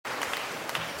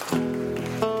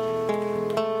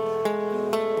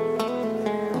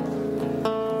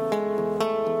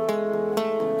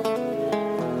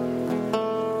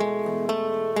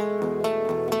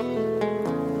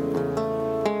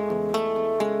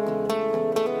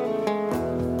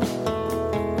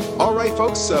right,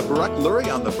 folks. Barak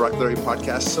Lurie on the Barak Lurie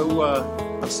podcast. So,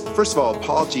 first of all,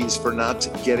 apologies for not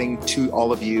getting to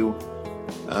all of you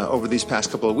over these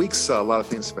past couple of weeks. A lot of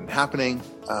things have been happening.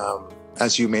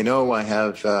 As you may know, I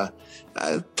have a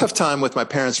tough time with my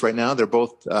parents right now. They're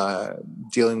both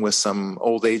dealing with some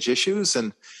old age issues,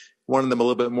 and one of them a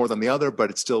little bit more than the other,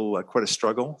 but it's still quite a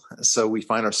struggle. So we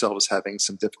find ourselves having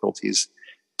some difficulties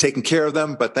taking care of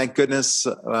them. But thank goodness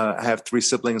I have three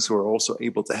siblings who are also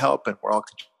able to help, and we're all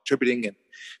contributing.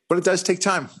 But it does take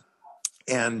time.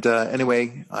 And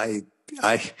anyway, I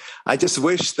just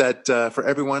wish that for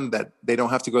everyone that they don't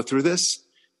have to go through this.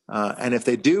 And if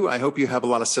they do, I hope you have a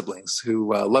lot of siblings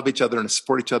who love each other and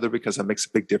support each other, because it makes a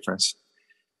big difference.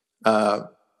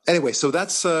 Anyway, so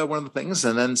that's one of the things.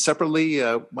 And then separately,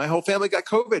 my whole family got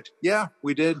COVID. Yeah,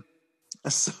 we did.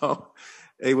 So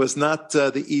it was not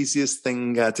the easiest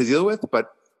thing to deal with.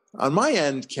 But on my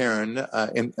end, Karen,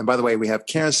 and by the way, we have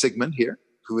Karen Sigmund here,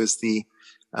 who is the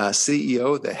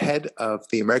CEO, the head of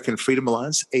the American Freedom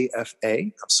Alliance, AFA.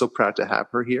 I'm so proud to have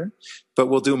her here. But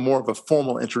we'll do more of a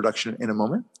formal introduction in a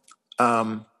moment.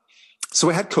 So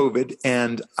I had COVID,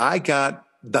 and I got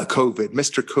the COVID.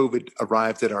 Mr. COVID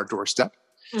arrived at our doorstep.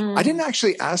 I didn't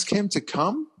actually ask him to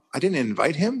come. I didn't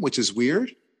invite him, which is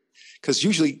weird, because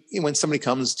usually when somebody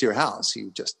comes to your house,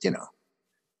 you just,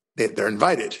 they're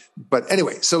invited. But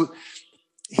anyway, so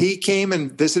he came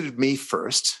and visited me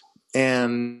first,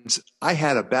 and I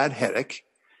had a bad headache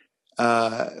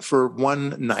for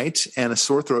one night and a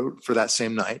sore throat for that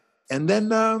same night. And then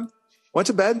went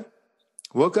to bed,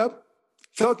 woke up,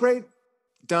 felt great,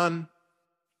 done.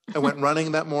 I went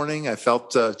running that morning. I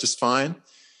felt just fine.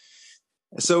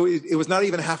 So it was not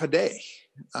even half a day.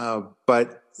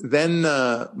 But then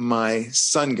my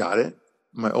son got it,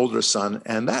 my older son,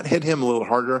 and that hit him a little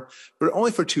harder, but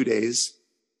only for 2 days.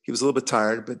 He was a little bit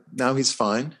tired, but now he's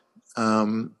fine.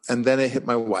 And then it hit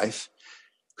my wife,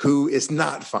 who is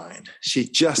not fine. She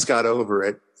just got over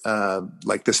it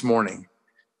like this morning,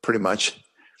 pretty much.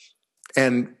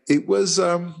 And it was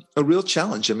a real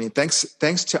challenge. I mean, thanks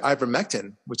to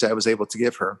ivermectin, which I was able to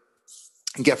give her,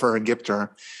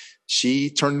 she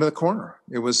turned the corner.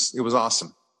 It was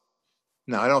awesome.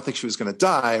 Now, I don't think she was going to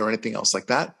die or anything else like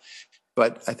that,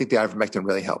 but I think the ivermectin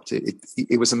really helped.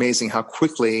 It was amazing how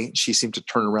quickly she seemed to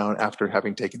turn around after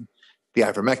having taken the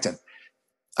ivermectin.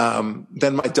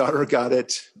 Then my daughter got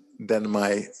it. Then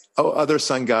my other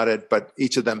son got it, but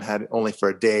each of them had it only for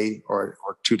a day or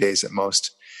 2 days at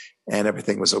most, and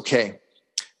everything was okay.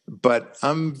 But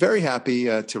I'm very happy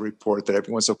to report that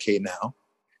everyone's okay now.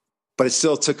 But it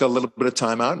still took a little bit of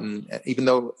time out, and even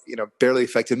though barely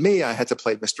affected me, I had to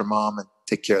play Mr. Mom and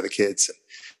take care of the kids.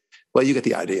 Well, you get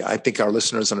the idea. I think our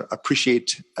listeners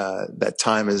appreciate that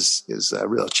time is a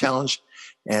real challenge,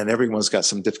 and everyone's got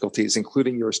some difficulties,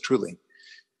 including yours truly.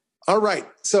 All right,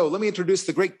 so let me introduce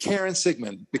the great Karen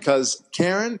Sigmund, because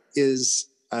Karen is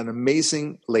an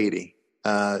amazing lady.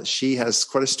 She has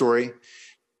quite a story,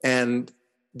 and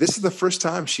this is the first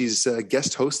time she's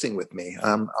guest hosting with me.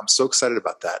 I'm so excited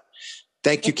about that.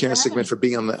 Thank you, Karen Sigmund, for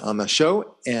being on the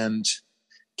show. And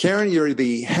Karen, you're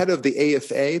the head of the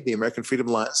AFA, the American Freedom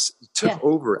Alliance. You took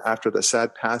over after the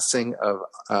sad passing of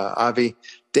Avi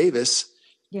Davis.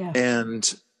 Yeah.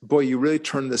 And boy, you really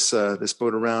turned this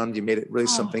boat around. You made it really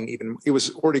something even. It was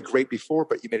already great before,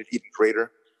 but you made it even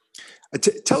greater.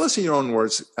 Tell us in your own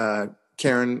words,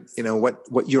 Karen,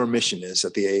 what your mission is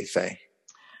at the AFA.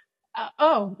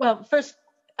 Well, first,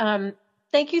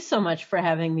 thank you so much for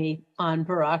having me on,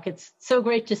 Barak. It's so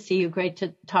great to see you, great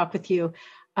to talk with you.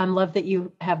 I love that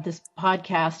you have this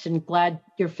podcast, and glad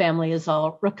your family is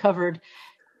all recovered.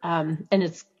 And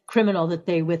it's criminal that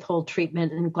they withhold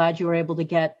treatment, and glad you were able to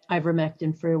get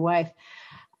ivermectin for your wife.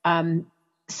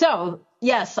 So,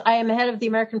 yes, I am head of the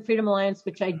American Freedom Alliance,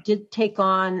 which I did take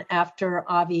on after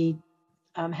Avi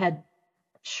had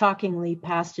shockingly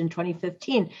passed in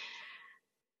 2015.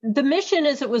 The mission,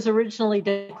 as it was originally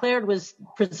declared, was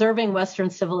preserving Western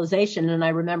civilization. And I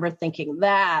remember thinking,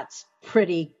 that's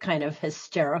pretty kind of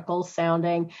hysterical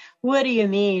sounding. What do you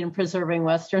mean preserving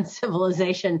Western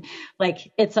civilization?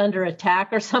 Like it's under attack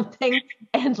or something?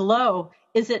 And lo,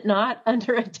 is it not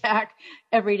under attack?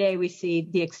 Every day we see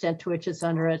the extent to which it's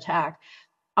under attack.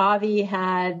 Avi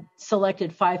had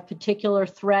selected 5 particular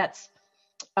threats.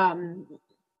 The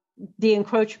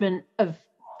encroachment of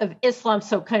Islam,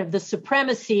 so kind of the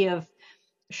supremacy of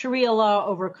Sharia law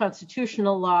over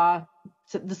constitutional law,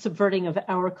 the subverting of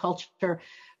our culture,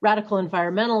 radical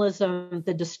environmentalism,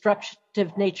 the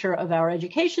destructive nature of our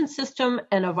education system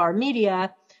and of our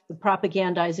media, the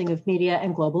propagandizing of media,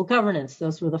 and global governance.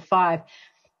 Those were the 5.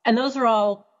 And those are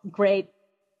all great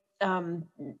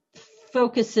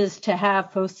foci to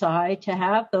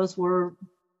have, those were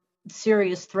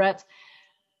serious threats.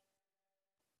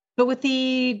 But with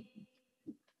the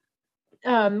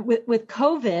with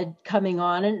COVID coming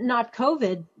on, and not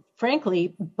COVID,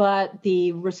 frankly, but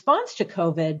the response to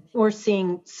COVID, we're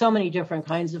seeing so many different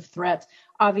kinds of threats.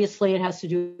 Obviously, it has to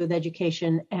do with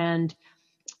education and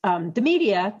the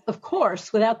media, of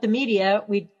course. Without the media,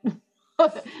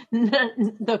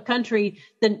 the country,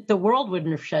 the world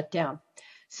wouldn't have shut down.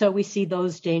 So we see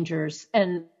those dangers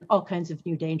and all kinds of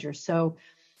new dangers. So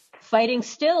fighting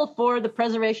still for the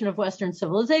preservation of Western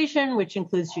civilization, which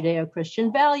includes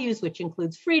Judeo-Christian values, which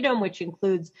includes freedom, which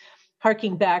includes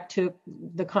harking back to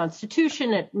the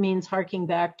Constitution. It means harking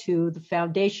back to the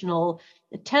foundational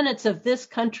tenets of this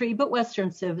country, but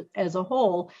Western civ as a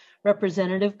whole,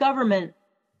 representative government.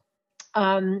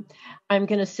 I'm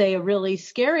going to say a really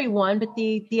scary one, but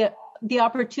the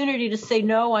opportunity to say,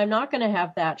 no, I'm not going to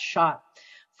have that shot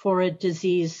for a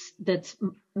disease that's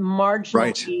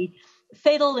marginally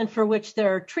fatal and for which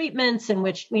there are treatments and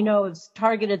which we know has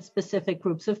targeted specific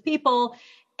groups of people,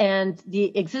 and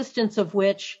the existence of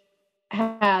which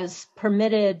has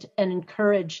permitted and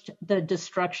encouraged the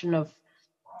destruction of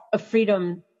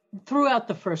freedom throughout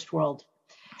the first world.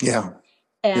 Yeah.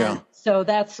 And so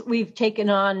we've taken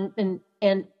on,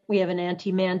 and we have an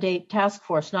anti-mandate task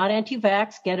force, not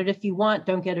anti-vax, get it if you want,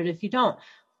 don't get it if you don't.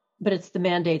 But it's the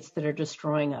mandates that are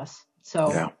destroying us.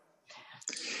 So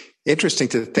interesting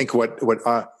to think what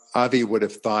Avi would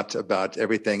have thought about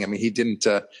everything. I mean, he didn't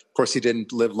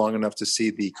live long enough to see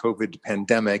the COVID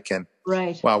pandemic, and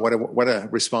wow, what a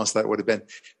response that would have been.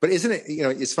 But isn't it,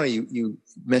 it's funny, you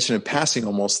mentioned in passing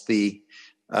almost the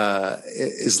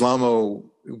Islamo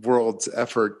world's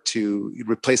effort to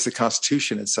replace the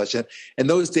Constitution and such. And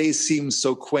those days seem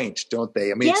so quaint, don't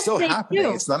they? I mean, it's still happening.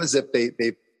 Do. It's not as if they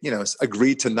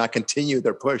agreed to not continue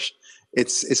their push.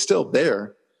 It's still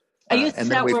there.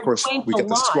 And then we, of course, we get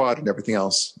the squad and everything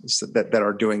else that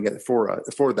are doing it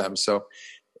for them. So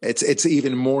it's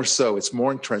even more so. It's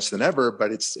more entrenched than ever,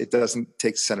 but it doesn't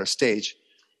take center stage.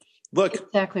 Look,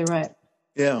 exactly right.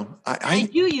 Yeah, I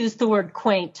do use the word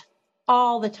quaint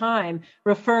all the time,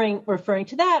 referring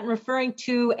to that and referring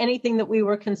to anything that we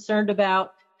were concerned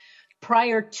about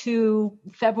prior to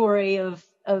February of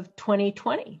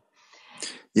 2020.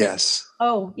 Yes.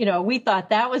 We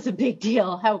thought that was a big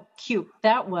deal. How cute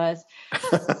that was.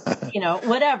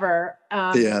 Whatever.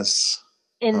 Yes.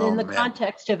 In the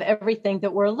context of everything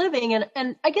that we're living.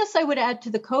 And I guess I would add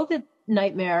to the COVID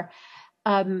nightmare.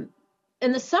 In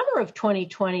the summer of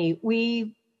 2020,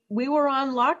 we were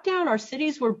on lockdown. Our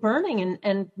cities were burning,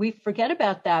 and we forget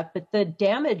about that. But the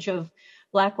damage of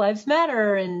Black Lives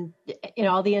Matter and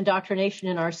all the indoctrination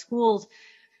in our schools,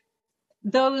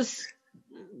 those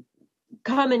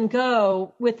come and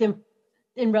go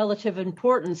in relative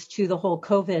importance to the whole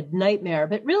COVID nightmare.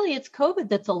 But really, it's COVID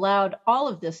that's allowed all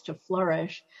of this to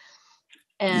flourish.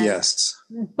 And, yes.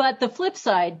 But the flip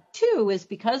side, too, is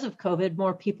because of COVID,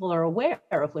 more people are aware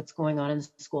of what's going on in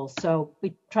schools. So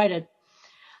we try to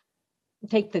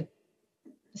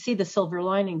see the silver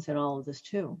linings in all of this,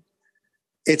 too.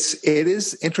 It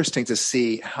is interesting to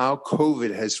see how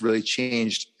COVID has really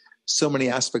changed so many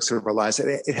aspects of our lives.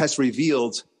 It has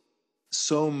revealed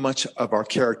so much of our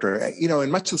character, in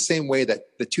much the same way that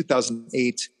the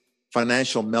 2008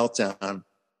 financial meltdown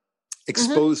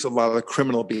exposed a lot of the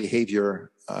criminal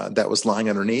behavior that was lying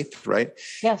underneath, right?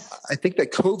 Yes. I think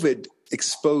that COVID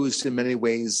exposed in many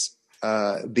ways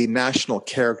the national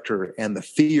character and the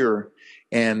fear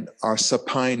and our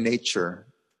supine nature,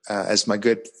 as my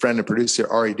good friend and producer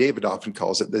Ari David often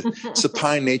calls it, the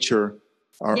supine nature,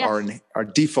 our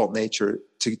default nature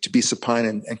to be supine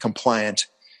and compliant.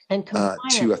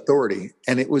 To authority.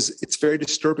 And it's very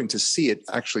disturbing to see it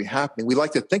actually happening. We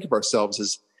like to think of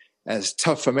ourselves as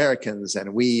tough Americans,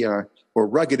 and we're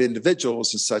rugged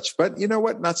individuals and such, but you know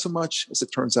what? Not so much, as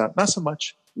it turns out, not so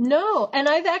much. No. And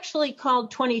I've actually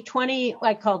called 2020,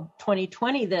 I called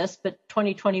 2020 this, but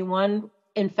 2021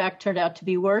 in fact turned out to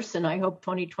be worse. And I hope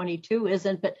 2022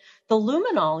 isn't, but the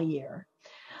luminol year,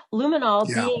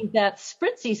 being that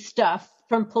spritzy stuff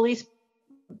from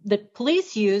the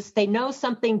police use. They know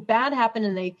something bad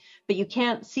happened but you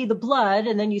can't see the blood,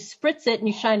 and then you spritz it and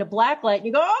you shine a black light and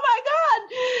you go, oh my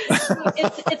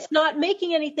God. It's not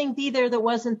making anything be there that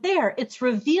wasn't there. It's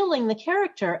revealing the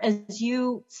character, as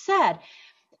you said.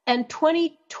 And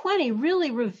 2020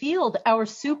 really revealed our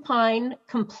supine,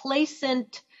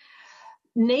 complacent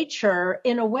nature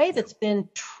in a way that's been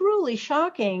truly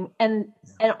shocking. And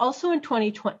also in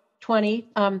 2020,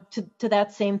 to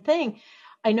that same thing,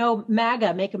 I know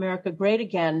MAGA, Make America Great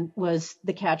Again, was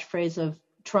the catchphrase of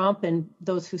Trump and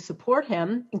those who support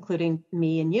him, including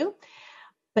me and you.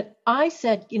 But I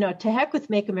said, to heck with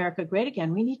Make America Great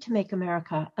Again. We need to make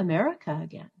America America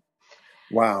again.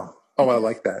 Wow. Oh, I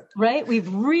like that. Right? We've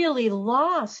really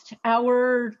lost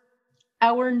our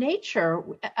nature,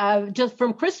 just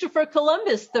from Christopher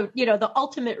Columbus, the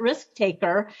ultimate risk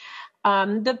taker.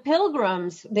 The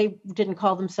Pilgrims, they didn't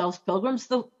call themselves Pilgrims,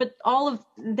 but all of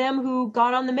them who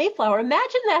got on the Mayflower.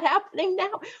 Imagine that happening now.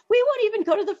 We won't even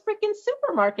go to the freaking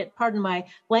supermarket, pardon my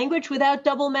language, without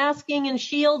double masking and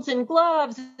shields and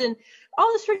gloves and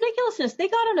all this ridiculousness. They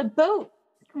got on a boat.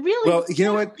 Really? Well, you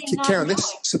know what, Karen,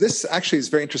 this actually is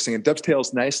very interesting. It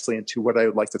dovetails nicely into what I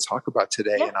would like to talk about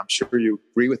today. Yeah. And I'm sure you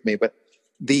agree with me, but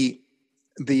the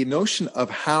notion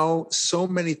of how so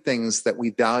many things that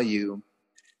we value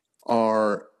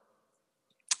are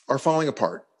falling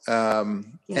apart.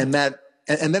 And then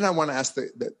I want to ask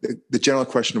the general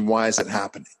question, why is it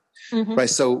happening? Mm-hmm. Right.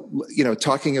 So,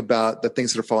 talking about the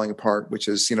things that are falling apart, which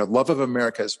is, love of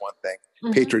America is one thing,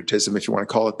 mm-hmm. patriotism, if you want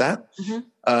to call it that, mm-hmm.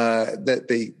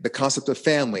 The concept of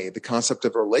family, the concept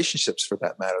of relationships for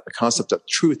that matter, the concept of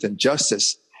truth and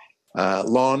justice,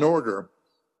 law and order,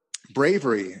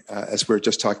 bravery, as we're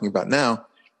just talking about now,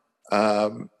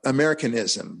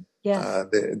 Americanism,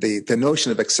 the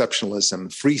notion of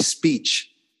exceptionalism, free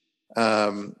speech,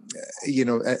 and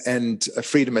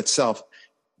freedom itself.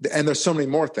 And there's so many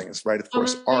more things, right? Of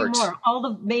course, art. All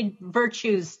the main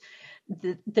virtues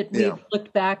that we've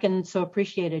looked back and so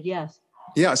appreciated, yes.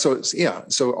 Yeah,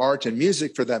 so art and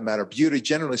music, for that matter, beauty,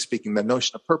 generally speaking, the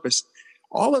notion of purpose,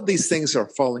 all of these things are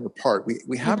falling apart.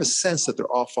 We have mm-hmm. a sense that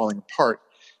they're all falling apart.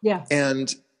 Yeah.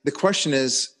 And the question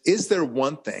is there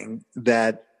one thing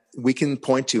that we can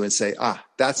point to and say,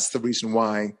 that's the reason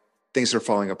why things are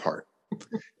falling apart?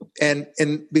 and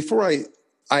before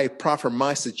I proffer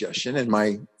my suggestion, and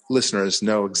my listeners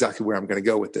know exactly where I'm going to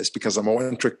go with this because I'm a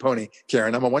one-trick pony,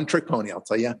 Karen. I'm a one-trick pony, I'll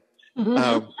tell you.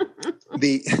 Mm-hmm.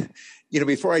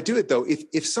 Before I do it, though,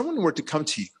 if someone were to come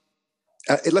to you,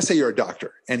 let's say you're a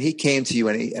doctor, and he came to you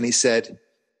and he said,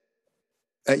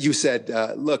 you said,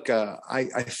 look,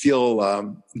 I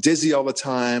feel dizzy all the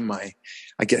time. I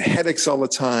get headaches all the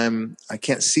time. I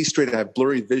can't see straight. I have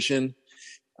blurry vision.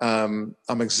 I'm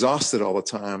exhausted all the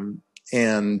time.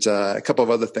 And a couple of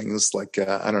other things like,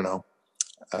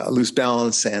 lose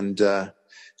balance, and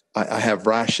I have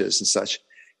rashes and such.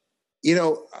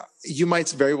 You might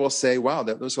very well say, wow,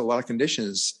 those are a lot of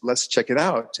conditions. Let's check it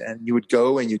out. And you would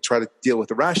go and you try to deal with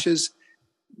the rashes.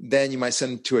 Then you might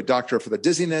send him to a doctor for the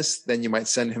dizziness. Then you might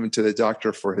send him to the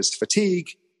doctor for his fatigue,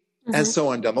 mm-hmm. and so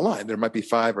on down the line. There might be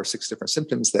 5 or 6 different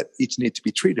symptoms that each need to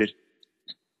be treated.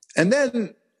 And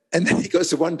then he goes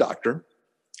to one doctor,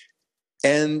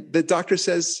 and the doctor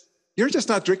says, you're just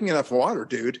not drinking enough water,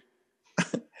 dude.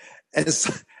 And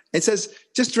it says,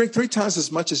 just drink 3 times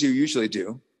as much as you usually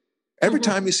do. Every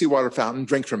mm-hmm. time you see a water fountain,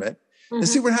 drink from it, mm-hmm. and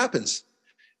see what happens.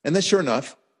 And then sure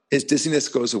enough, his dizziness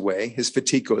goes away, his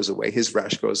fatigue goes away, his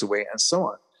rash goes away, and so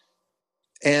on.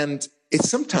 And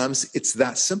sometimes it's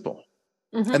that simple.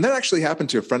 Mm-hmm. And that actually happened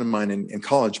to a friend of mine in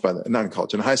college, not in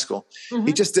college, in high school. Mm-hmm.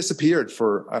 He just disappeared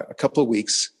for a couple of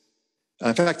weeks.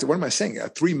 In fact, what am I saying?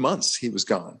 3 months he was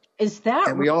gone. Is that?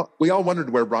 And we all wondered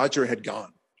where Roger had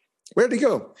gone. Where did he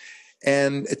go?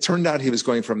 And it turned out he was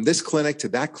going from this clinic to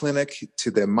that clinic to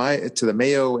the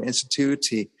Mayo Institute.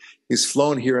 He's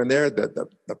flown here and there. The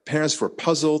parents were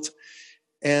puzzled.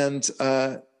 And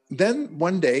then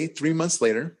one day, 3 months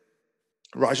later,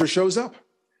 Roger shows up.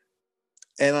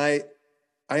 And I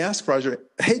asked Roger,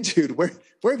 hey, dude, where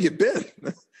have you been?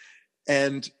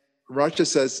 And Roger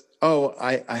says,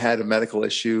 I had a medical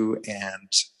issue.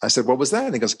 And I said, what was that?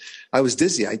 And he goes, I was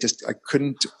dizzy. I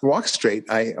couldn't walk straight.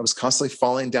 I was constantly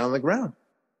falling down on the ground.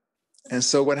 And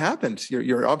so what happened?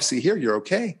 You're obviously here. You're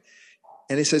okay.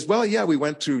 And he says, well, yeah, we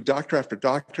went through doctor after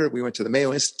doctor. We went to the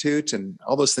Mayo Institute and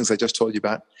all those things I just told you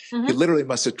about. Mm-hmm. He literally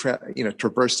must have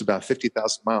traversed about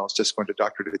 50,000 miles just going to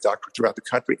doctor throughout the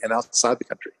country and outside the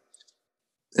country.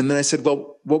 And then I said,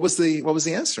 well, what was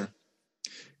the answer?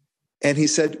 And he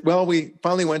said, well, we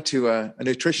finally went to a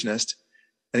nutritionist,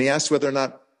 and he asked whether or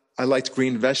not I liked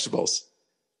green vegetables.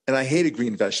 And I hated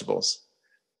green vegetables.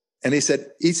 And he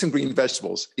said, eat some green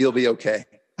vegetables. You'll be okay.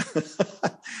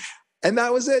 And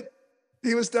that was it.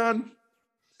 He was done.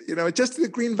 Just the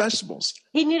green vegetables.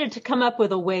 He needed to come up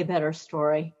with a way better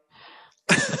story.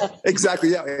 Exactly.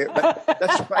 Yeah,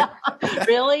 that's right.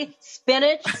 Really?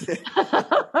 Spinach?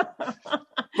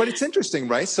 But it's interesting,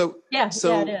 right? So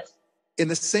it is. In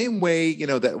the same way,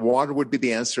 that water would be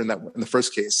the answer in the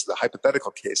first case, the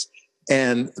hypothetical case,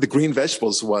 and the green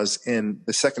vegetables was in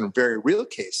the second very real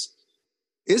case.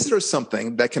 Is there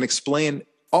something that can explain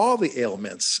all the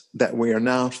ailments that we are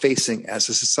now facing as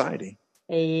a society?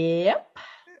 Yep.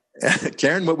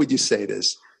 Karen, what would you say it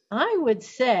is? I would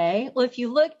say, well, if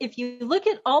you look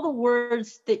at all the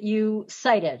words that you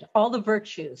cited, all the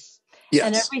virtues,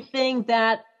 and Yes. everything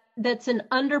that's an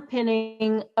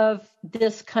underpinning of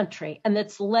this country, and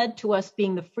that's led to us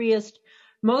being the freest,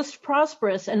 most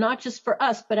prosperous, and not just for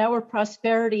us, but our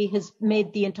prosperity has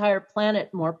made the entire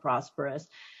planet more prosperous.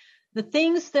 The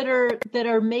things that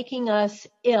are making us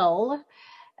ill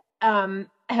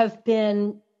have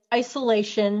been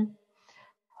isolation.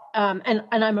 And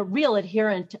I'm a real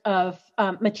adherent of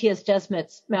Matthias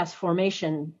Desmet's mass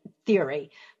formation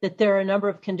theory, that there are a number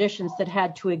of conditions that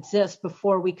had to exist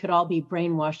before we could all be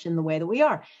brainwashed in the way that we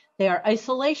are. They are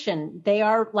isolation. They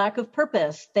are lack of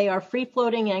purpose. They are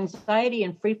free-floating anxiety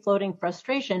and free-floating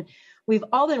frustration. We've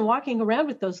all been walking around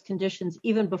with those conditions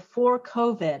even before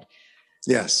COVID.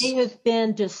 Yes. They have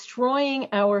been destroying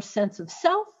our sense of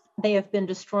self. They have been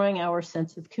destroying our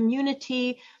sense of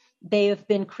community. They have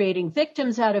been creating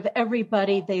victims out of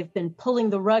everybody. They've been pulling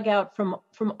the rug out from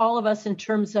all of us in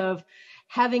terms of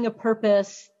having a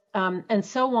purpose, and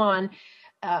so on.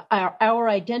 Our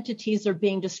identities are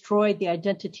being destroyed. The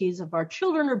identities of our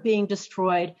children are being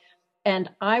destroyed. And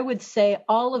I would say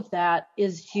all of that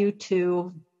is due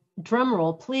to,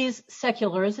 drumroll, please,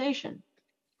 secularization.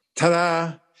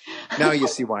 Ta-da! Now you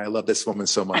see why I love this woman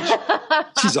so much.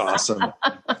 She's awesome.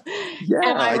 Yeah,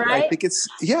 Am I right? I think it's,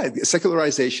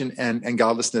 secularization and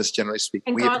godlessness, generally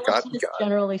speaking. And we have forgotten God.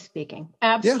 Generally speaking.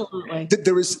 Absolutely. Yeah.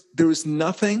 There is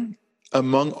nothing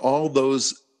among all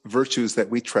those virtues that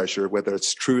we treasure, whether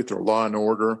it's truth or law and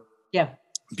order,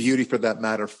 beauty for that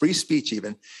matter, free speech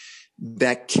even,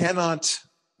 that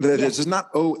does not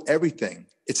owe everything,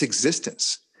 its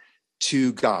existence,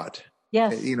 to God.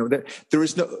 Yes. There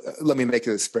is no, let me make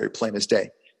this very plain as day.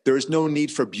 There is no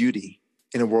need for beauty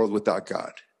in a world without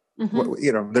God.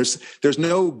 Mm-hmm. There's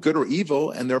no good or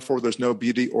evil, and therefore there's no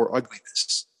beauty or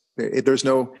ugliness. There's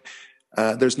no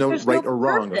right or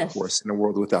wrong, of course, in a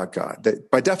world without God.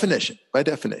 By definition. Right.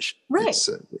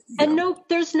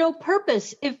 There's no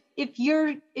purpose. If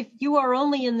you are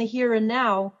only in the here and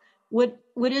now, what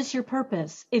is your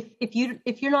purpose? If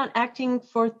you're not acting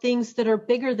for things that are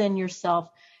bigger than yourself,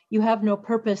 you have no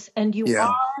purpose, and you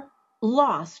are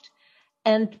lost.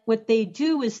 And what they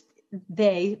do is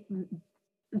the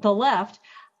left,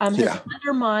 has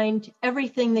undermined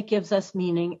everything that gives us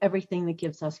meaning, everything that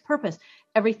gives us purpose,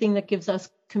 everything that gives us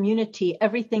community,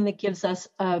 everything that gives us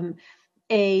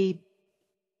a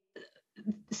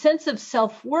sense of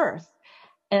self-worth.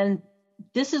 And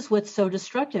this is what's so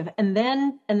destructive. And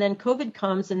then COVID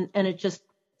comes and it just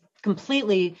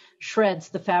completely shreds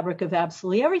the fabric of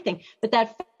absolutely everything. But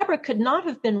that fabric could not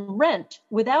have been rent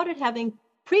without it having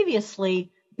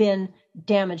previously been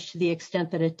damaged to the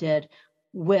extent that it did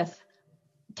with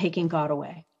taking God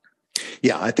away.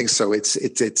 Yeah, I think so. It's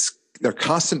their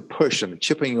constant push and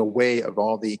chipping away of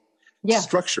all the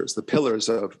structures, the pillars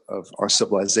of our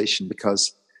civilization.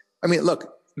 Because,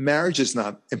 look, marriage is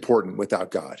not important without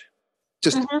God.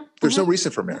 There's no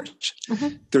reason for marriage.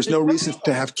 Mm-hmm. There's no reason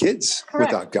to have kids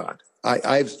without God.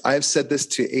 I've said this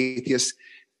to atheists,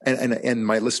 and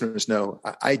my listeners know.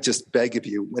 I just beg of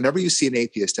you, whenever you see an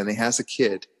atheist and he has a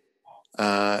kid,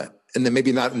 and then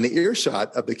maybe not in the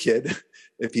earshot of the kid,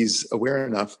 if he's aware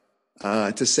enough,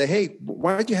 to say, "Hey,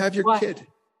 why did you have your kid?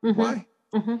 Mm-hmm. Why?"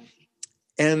 Mm-hmm.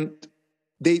 And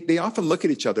they often look at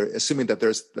each other, assuming that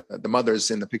there's the mother's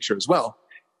in the picture as well,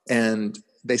 and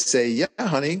they say, "Yeah,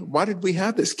 honey, why did we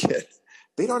have this kid?"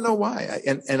 They don't know why,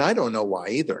 and I don't know why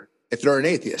either. If they're an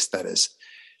atheist, that is.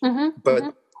 Mm-hmm.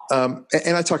 But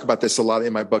and I talk about this a lot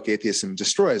in my book, Atheism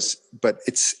Destroys. But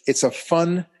it's a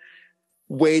fun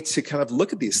way to kind of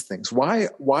look at these things. Why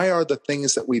are the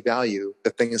things that we value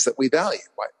the things that we value?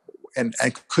 Why, and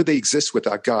could they exist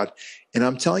without God? And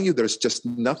I'm telling you, there's just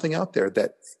nothing out there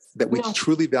that we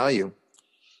truly value.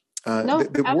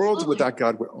 The world without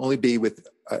God would only be with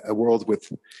a world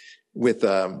with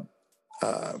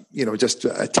just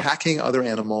attacking other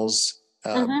animals,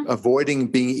 avoiding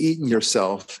being eaten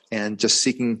yourself, and just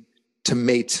seeking to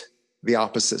mate the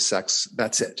opposite sex.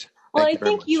 That's it. Well, I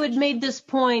think you had made this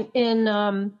point in,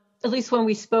 at least when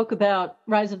we spoke about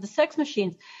Rise of the Sex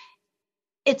Machines.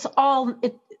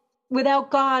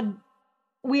 Without God,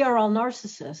 we are all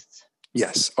narcissists.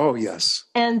 Yes. Oh, yes.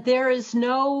 And there is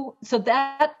so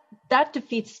that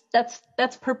defeats,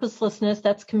 that's purposelessness,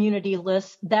 that's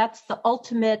communityless, that's the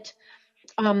ultimate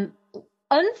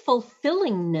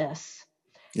unfulfillingness.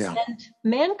 Yeah. And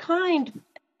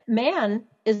man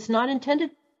is not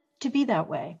intended to be that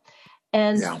way.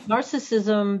 And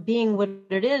narcissism being what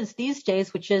it is these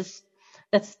days, which is,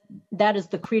 that is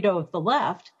the credo of the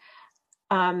left.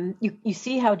 You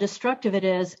see how destructive it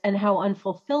is and how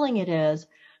unfulfilling it is.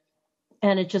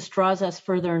 and it just draws us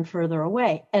further and further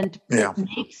away. And Yeah. it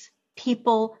makes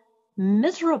people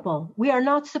miserable. We are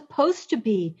not supposed to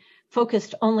be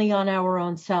focused only on our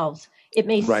own selves. It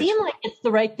may Right. seem like it's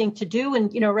the right thing to do.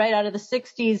 And, right out of the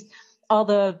 60s, all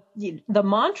the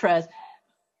mantras,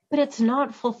 but it's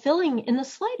not fulfilling in the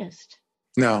slightest.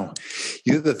 No,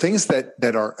 the things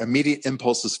that are immediate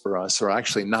impulses for us are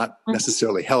actually not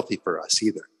necessarily healthy for us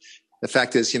either. The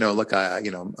fact is, look,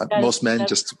 most men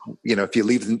just, if you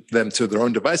leave them to their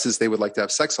own devices, they would like to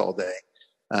have sex all day.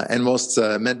 And most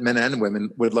men and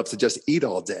women would love to just eat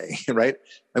all day, right?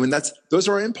 I mean, those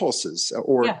are our impulses,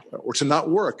 or to not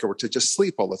work, or to just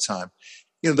sleep all the time.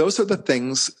 Those are the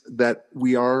things that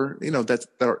we are, that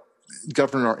are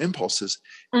govern our impulses,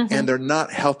 and they're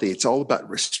not healthy. It's all about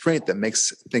restraint that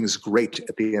makes things great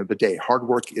at the end of the day. Hard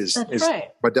work is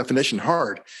by definition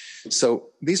hard. So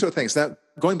these are things. Now,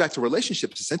 going back to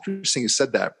relationships, it's interesting you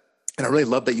said that. And I really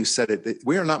love that you said it. That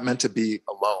we are not meant to be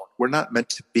alone. We're not meant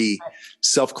to be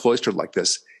self-cloistered like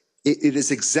this. It is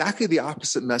exactly the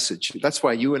opposite message. That's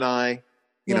why you and I,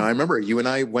 I remember you and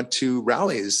I went to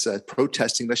rallies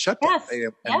protesting the shutdown.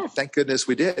 And thank goodness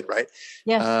we did, right?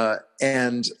 Yes.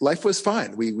 And life was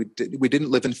fine. We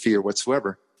didn't live in fear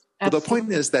whatsoever. Absolutely. But the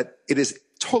point is that it is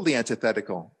totally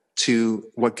antithetical to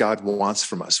what God wants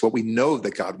from us, what we know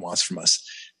that God wants from us,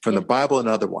 from the Bible and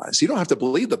otherwise. You don't have to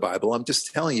believe the Bible. I'm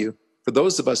just telling you, for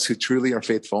those of us who truly are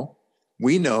faithful,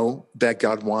 we know that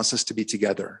God wants us to be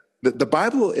together. The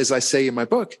Bible, as I say in my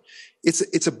book,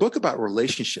 it's a book about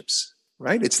relationships,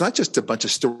 right? It's not just a bunch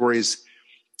of stories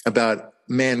about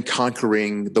man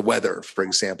conquering the weather, for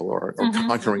example, or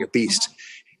conquering a beast.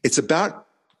 It's about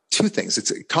two things.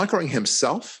 It's conquering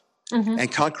himself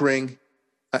and conquering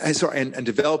and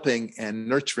developing and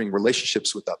nurturing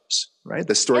relationships with others, right?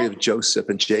 The story of Joseph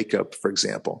and Jacob, for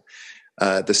example,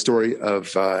 the story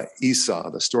of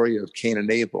Esau, the story of Cain and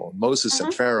Abel, Moses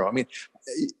and Pharaoh. I mean,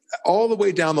 all the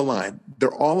way down the line,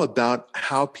 they're all about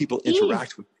how people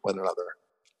interact with one another.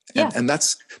 And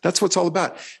that's what it's all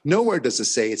about. Nowhere does it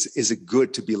say, is it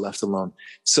good to be left alone?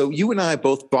 So you and I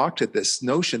both balked at this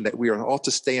notion that we are all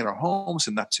to stay in our homes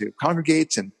and not to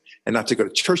congregate and not to go to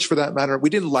church for that matter. We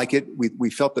didn't like it. We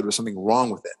felt there was something wrong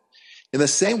with it. In the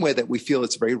same way that we feel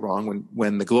it's very wrong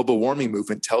when the global warming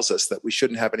movement tells us that we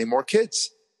shouldn't have any more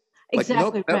kids.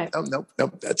 Exactly. Nope.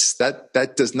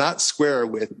 That does not square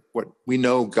with what we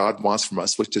know God wants from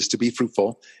us, which is to be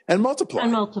fruitful and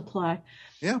multiply.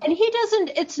 Yeah. And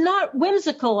it's not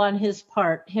whimsical on his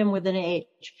part, him with an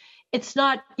H. It's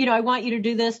not, I want you to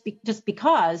do this just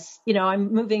because,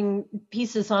 I'm moving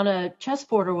pieces on a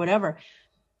chessboard or whatever.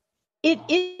 It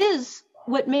is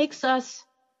what makes us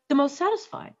the most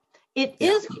satisfied. It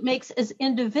is what makes as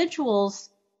individuals,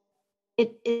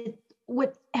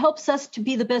 what helps us to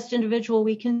be the best individual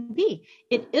we can be.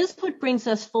 It is what brings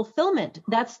us fulfillment.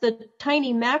 That's the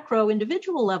tiny macro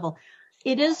individual level.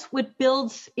 It is what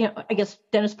builds, I guess,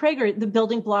 Dennis Prager, the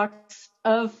building blocks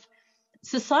of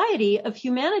society, of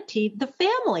humanity, the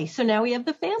family. So now we have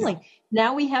the family.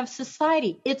 Now we have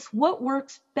society. It's what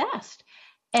works best.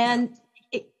 And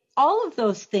all of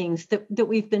those things that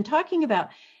we've been talking about,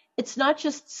 it's not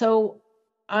just so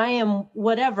I am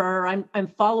whatever, I'm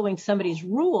following somebody's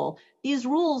rule. These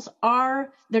rules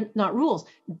they're not rules.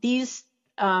 These,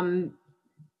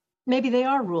 maybe they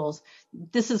are rules.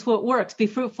 This is what works. Be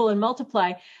fruitful and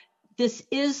multiply. This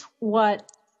is what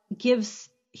gives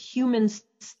humans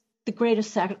the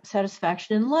greatest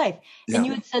satisfaction in life. Yeah. And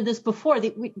you had said this before,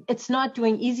 it's not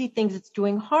doing easy things. It's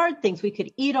doing hard things. We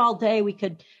could eat all day. We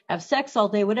could have sex all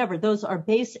day, whatever. Those are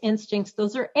base instincts.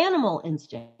 Those are animal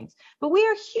instincts. But we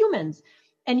are humans.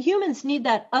 And humans need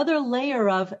that other layer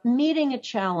of meeting a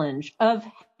challenge, of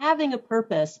having a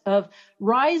purpose, of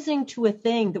rising to a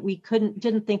thing that we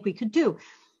didn't think we could do.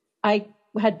 I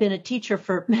had been a teacher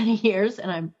for many years,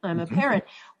 and I'm a parent.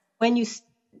 When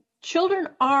children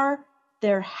are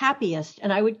their happiest,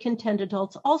 and I would contend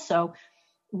adults also,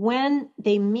 when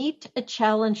they meet a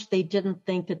challenge they didn't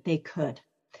think that they could.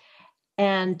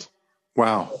 And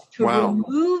to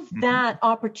remove that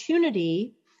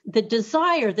opportunity, the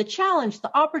desire, the challenge,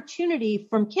 the opportunity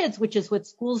from kids, which is what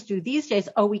schools do these days.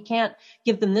 Oh, we can't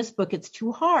give them this book. It's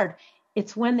too hard.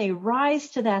 It's when they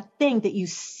rise to that thing that you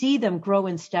see them grow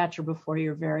in stature before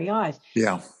your very eyes.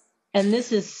 Yeah. And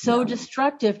this is so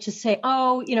destructive to say,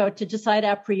 to decide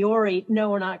a priori, no,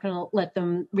 we're not going to let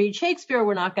them read Shakespeare.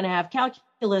 We're not going to have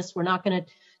calculus. We're not going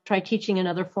to try teaching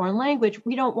another foreign language.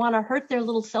 We don't want to hurt their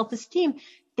little self-esteem.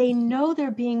 They know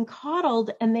they're being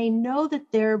coddled, and they know that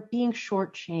they're being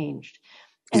shortchanged.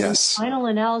 And in final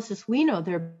analysis, we know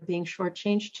they're being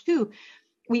shortchanged too.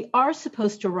 We are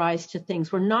supposed to rise to things.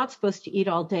 We're not supposed to eat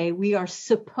all day. We are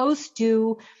supposed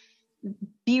to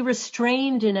be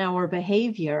restrained in our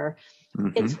behavior.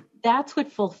 That's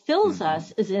what fulfills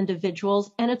us as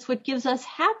individuals, and it's what gives us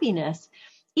happiness.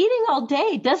 Eating all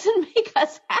day doesn't make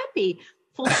us happy.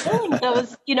 Fulfilling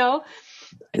those,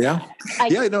 Yeah.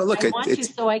 Look, I want to,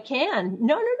 so I can.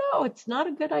 No, it's not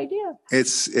a good idea.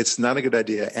 It's not a good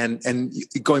idea. And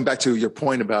going back to your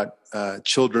point about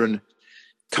children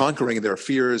conquering their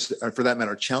fears, or for that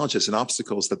matter, challenges and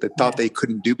obstacles that they thought they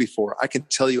couldn't do before. I can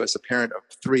tell you as a parent of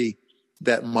 3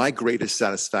 that my greatest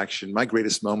satisfaction, my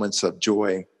greatest moments of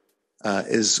joy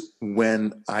is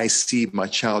when I see my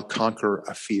child conquer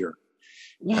a fear.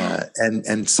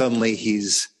 And suddenly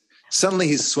he's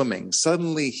swimming.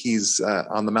 Suddenly he's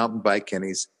on the mountain bike and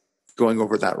he's going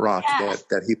over that rock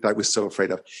that he thought he was so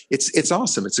afraid of. It's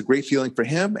awesome. It's a great feeling for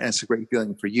him, and it's a great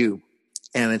feeling for you.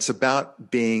 And it's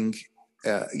about being,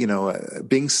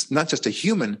 being not just a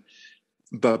human,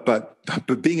 but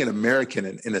being an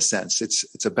American in a sense.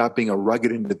 It's about being a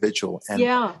rugged individual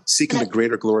and seeking the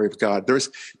greater glory of God.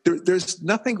 There's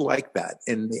nothing like that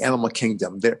in the animal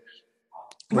kingdom.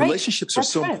 Relationships are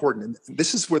so important. And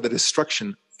this is where the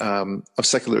destruction of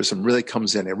secularism really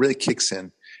comes in. It really kicks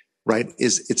in, right?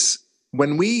 It's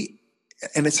when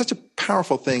and it's such a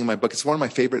powerful thing in my book. It's one of my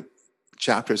favorite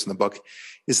chapters in the book,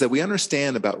 is that we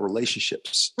understand about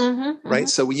relationships, right?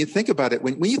 So when you think about it,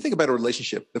 when you think about a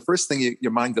relationship, the first thing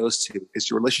your mind goes to is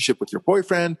your relationship with your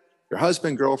boyfriend, your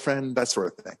husband, girlfriend, that sort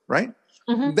of thing, right?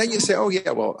 Then you say, oh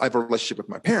yeah, well, I have a relationship with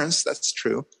my parents. That's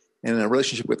true. And a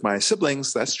relationship with my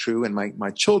siblings. That's true. And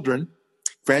my children,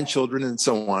 grandchildren, and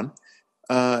so on.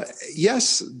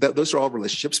 Yes, those are all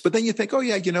relationships. But then you think, oh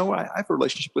yeah, I have a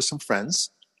relationship with some friends.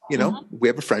 We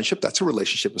have a friendship. That's a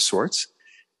relationship of sorts.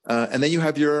 And then you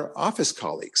have your office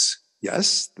colleagues.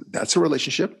 Yes, that's a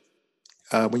relationship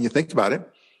when you think about it.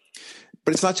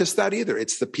 But it's not just that either.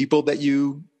 It's the people that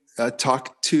you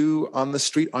talk to on the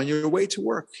street on your way to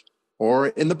work or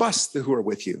in the bus who are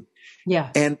with you.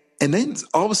 Yeah. And then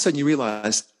all of a sudden you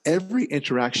realize every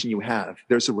interaction you have,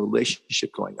 there's a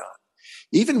relationship going on.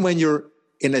 Even when you're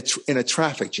in a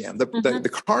traffic jam,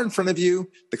 the car in front of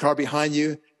you, the car behind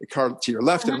you, the car to your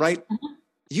left and right,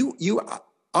 you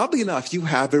oddly enough, you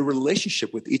have a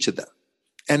relationship with each of them.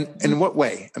 And in what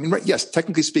way? I mean, right, yes,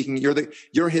 technically speaking,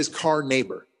 you're his car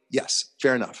neighbor. Yes,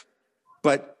 fair enough.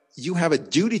 But you have a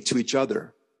duty to each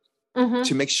other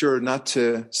to make sure not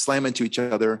to slam into each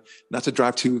other, not to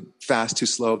drive too fast, too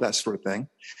slow, that sort of thing,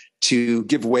 to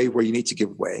give way where you need to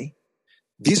give way.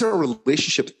 These are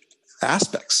relationship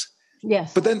aspects.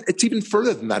 Yes. But then it's even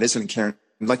further than that, isn't it, Karen?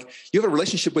 Like you have a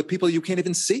relationship with people you can't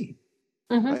even see.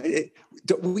 Right?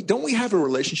 Don't we have a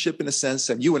relationship in a sense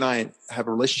that you and I have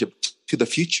a relationship to the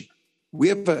future? We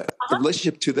have a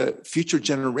relationship to the future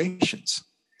generations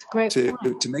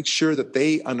to make sure that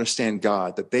they understand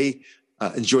God, that they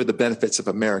enjoy the benefits of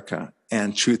America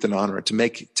and truth and honor,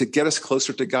 to get us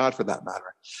closer to God for that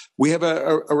matter. We have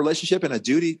a relationship and a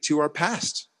duty to our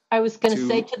past. I was going to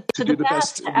say to the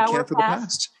best, to our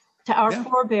past, to our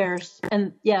forebears.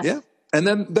 And yes. Yeah. And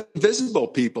then the visible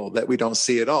people that we don't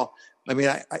see at all. I mean,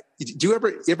 do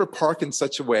you ever park in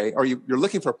such a way, or you're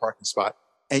looking for a parking spot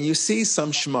and you see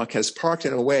some schmuck has parked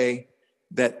in a way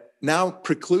that now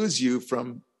precludes you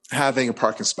from having a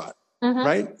parking spot,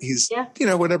 right? He's,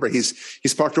 whatever.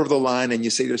 He's parked over the line and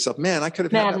you say to yourself, man, I could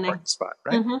have had that parking spot,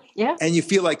 right? Yeah. And you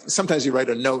feel like sometimes you write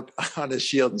a note on his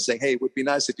shield and saying, hey, it would be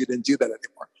nice if you didn't do that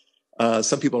anymore.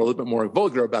 Some people are a little bit more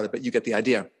vulgar about it, but you get the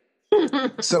idea.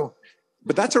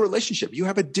 But that's a relationship. You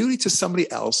have a duty to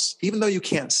somebody else, even though you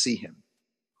can't see him.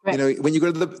 Right. When you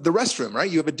go to the restroom, right?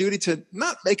 You have a duty to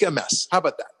not make a mess. How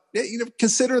about that?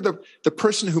 Consider the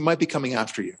person who might be coming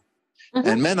after you.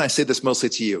 And men, I say this mostly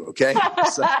to you, okay?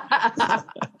 So,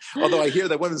 although I hear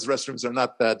that women's restrooms are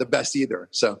not the best either.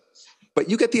 So, but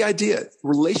you get the idea.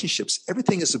 Relationships,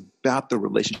 everything is about the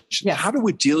relationship. Yeah. How do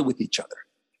we deal with each other?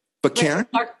 But Karen?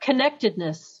 Our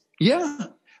connectedness. Yeah.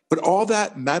 But all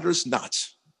that matters not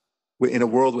in a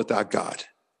world without God.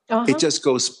 It just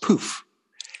goes poof.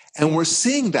 And we're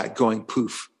seeing that going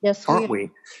poof, aren't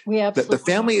we? We absolutely the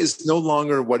family is no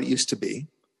longer what it used to be.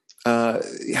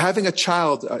 Having a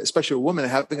child, especially a woman,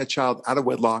 having a child out of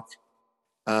wedlock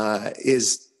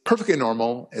is perfectly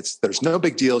normal. There's no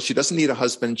big deal. She doesn't need a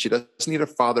husband. She doesn't need a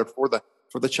father for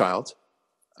the child.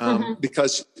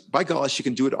 Because by golly, she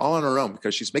can do it all on her own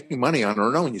because she's making money on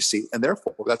her own, you see. And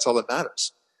therefore, that's all that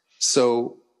matters.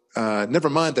 So never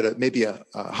mind that maybe a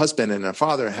husband and a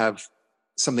father have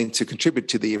something to contribute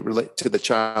to the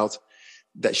child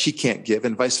that she can't give,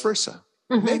 and vice versa.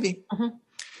 Maybe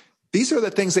these are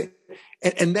the things that.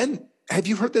 And then, have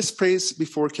you heard this phrase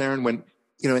before, Karen? When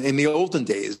in the olden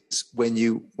days, when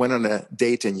you went on a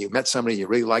date and you met somebody, you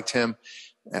really liked him,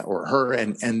 or her.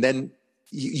 And then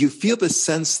you feel the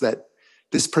sense that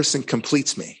this person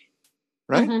completes me,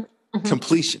 right? Mm-hmm. Mm-hmm.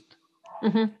 Completion.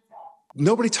 Mm-hmm.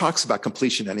 Nobody talks about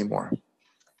completion anymore.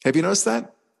 Have you noticed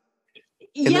that?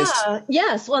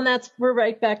 Yes. Well, we're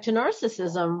right back to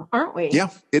narcissism, aren't we? Yeah,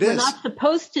 it is. We're not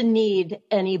supposed to need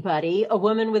anybody. A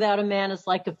woman without a man is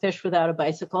like a fish without a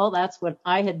bicycle. That's what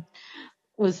I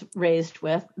was raised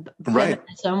with. Right.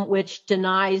 Feminism, which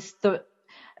denies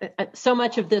so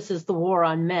much of this is the war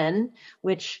on men,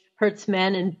 which hurts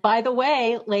men. And by the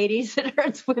way, ladies, it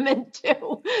hurts women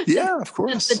too. Yeah, of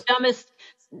course. It's the dumbest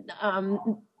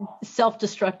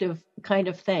self-destructive kind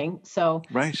of thing. So,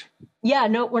 right. Yeah,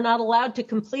 no, we're not allowed to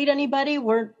complete anybody.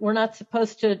 We're not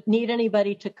supposed to need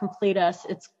anybody to complete us.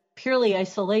 It's purely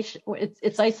isolation.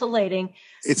 It's isolating.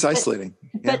 It's isolating.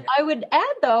 But I would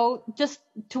add, though, just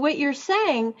to what you're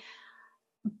saying,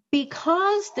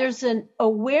 because there's an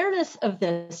awareness of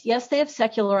this. Yes, they have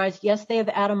secularized. Yes, they have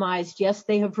atomized. Yes,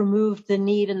 they have removed the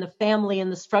need in the family and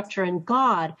the structure and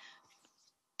God.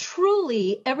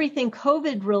 Truly, everything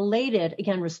COVID related,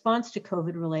 again, response to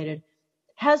COVID related,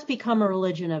 has become a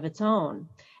religion of its own.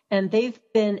 And they've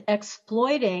been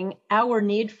exploiting our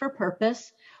need for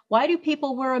purpose. Why do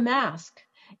people wear a mask?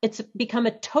 It's become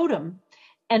a totem,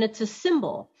 and it's a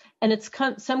symbol, and it's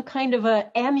some kind of an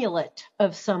amulet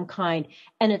of some kind.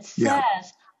 And it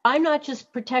says, I'm not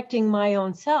just protecting my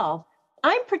own self,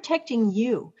 I'm protecting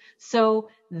you. So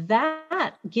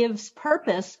that gives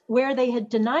purpose where they had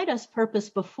denied us purpose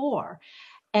before.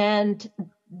 And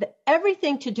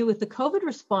everything to do with the COVID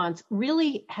response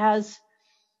really has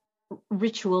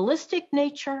ritualistic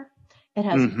nature. It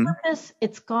has purpose.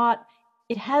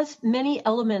 It has many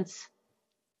elements.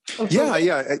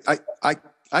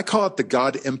 I call it the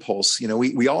God impulse. You know,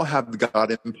 we all have the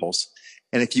God impulse.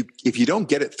 And if you don't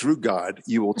get it through God,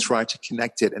 you will try to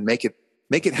connect it and make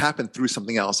it happen through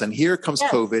something else. And here comes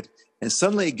COVID, and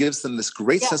suddenly it gives them this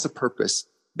great sense of purpose.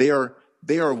 They are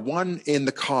one in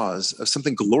the cause of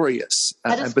something glorious.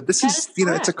 But this is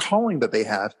it's a calling that they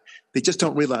have. They just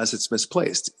don't realize it's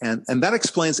misplaced. And that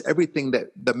explains everything,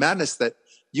 that the madness that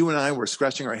you and I were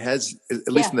scratching our heads,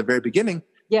 at least in the very beginning.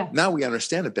 Yeah. Now we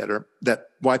understand it better, that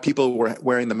why people were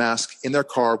wearing the mask in their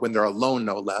car when they're alone,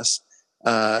 no less.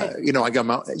 I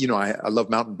love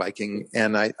mountain biking,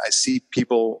 and I see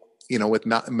people, with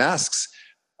masks,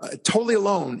 totally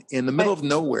alone in the middle of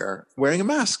nowhere wearing a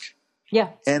mask. Yeah.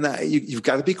 And you've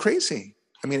got to be crazy.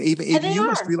 I mean, even you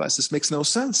must realize this makes no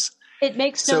sense. It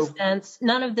makes no sense.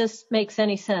 None of this makes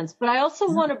any sense. But I also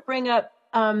want to bring up,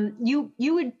 you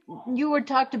were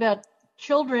talked about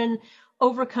children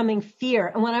overcoming fear.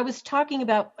 And when I was talking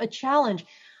about a challenge,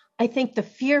 I think the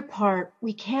fear part,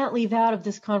 we can't leave out of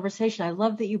this conversation. I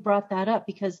love that you brought that up,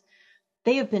 because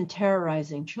they have been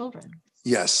terrorizing children.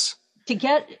 Yes. To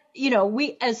get,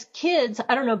 we as kids,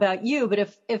 I don't know about you, but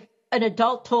if an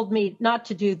adult told me not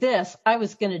to do this, I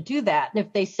was going to do that. And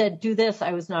if they said do this,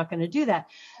 I was not going to do that.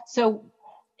 So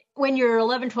when you're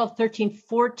 11, 12, 13,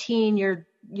 14, you're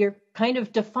kind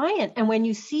of defiant. And when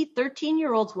you see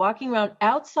 13-year-olds walking around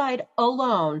outside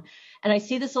alone, and I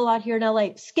see this a lot here in LA,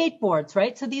 skateboards,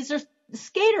 right? So these are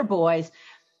skater boys.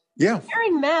 Yeah.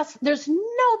 Wearing masks, there's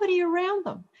nobody around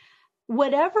them.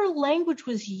 Whatever language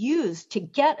was used to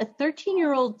get a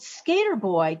 13-year-old skater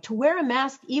boy to wear a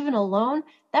mask even alone,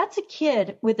 that's a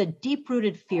kid with a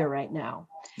deep-rooted fear right now.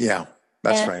 Yeah,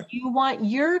 that's right. You want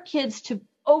your kids to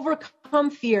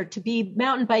overcome fear, to be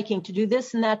mountain biking, to do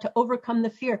this and that, to overcome the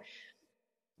fear.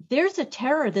 There's a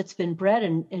terror that's been bred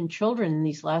in children in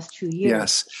these last 2 years.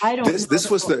 Yes. I got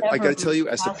to tell you,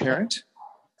 as a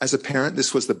parent,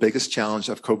 this was the biggest challenge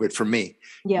of COVID for me.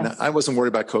 Yeah. Now, I wasn't worried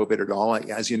about COVID at all.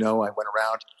 As you know, I went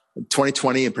around in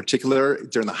 2020 in particular,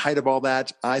 during the height of all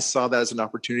that. I saw that as an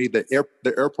opportunity. The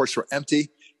airports were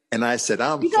empty. And I said,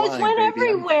 I'm flying, baby. You guys went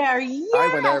everywhere. Yes.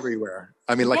 I went everywhere.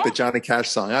 I mean, like the Johnny Cash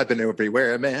song, I've been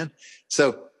everywhere, man.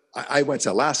 So I went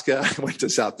to Alaska. I went to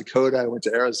South Dakota. I went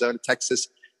to Arizona, Texas.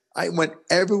 I went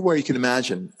everywhere you can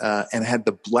imagine, and had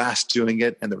the blast doing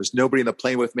it. And there was nobody in the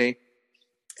plane with me.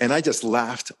 And I just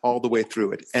laughed all the way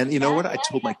through it. And you know what? I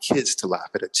told my kids to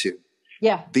laugh at it too.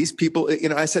 Yeah. These people,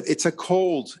 I said, it's a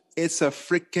cold. It's a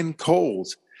freaking cold.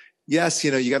 Yes,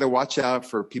 you got to watch out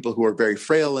for people who are very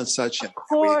frail and such. And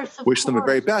we wish them the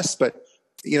very best. But,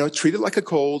 treat it like a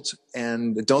cold,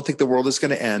 and don't think the world is going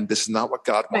to end. This is not what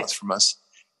God wants from us.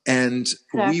 And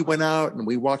we went out and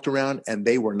we walked around, and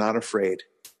they were not afraid.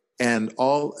 And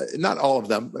not all of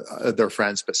them, their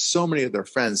friends, but so many of their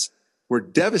friends were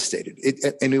devastated.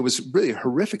 And it was really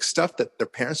horrific stuff that their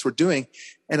parents were doing.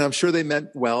 And I'm sure they meant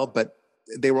well, but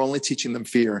they were only teaching them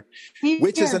fear.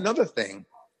 Which is another thing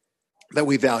that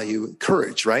we value,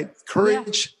 courage, right?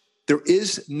 Courage. There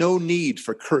is no need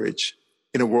for courage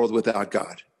in a world without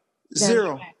God.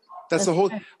 Zero. That's a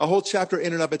whole chapter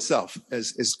in and of itself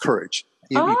is courage.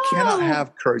 You cannot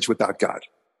have courage without God.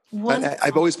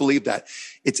 I've always believed that.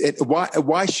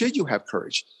 Why should you have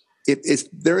courage? If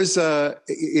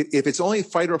it's only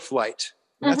fight or flight,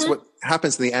 that's what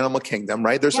happens in the animal kingdom,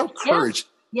 right? There's no courage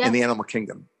in the animal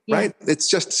kingdom, right? It's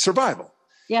just survival.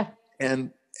 Yeah.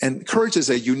 And courage is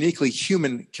a uniquely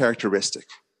human characteristic.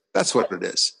 That's what it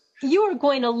is. You are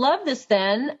going to love this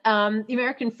then. The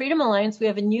American Freedom Alliance, we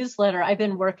have a newsletter. I've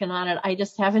been working on it. I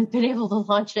just haven't been able to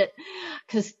launch it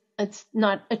because it's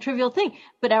not a trivial thing.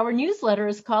 But our newsletter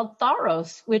is called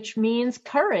Tharos, which means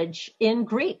courage in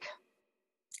Greek.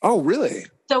 Oh, really?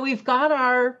 So we've got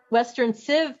our Western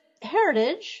Civ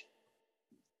heritage,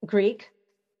 Greek,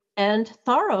 and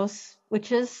Tharos,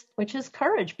 which is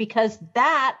courage, because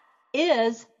that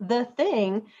is the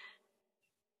thing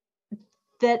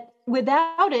that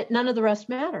without it, none of the rest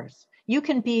matters. You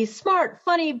can be smart,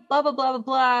 funny, blah, blah, blah,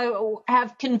 blah, blah,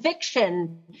 have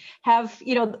conviction, have,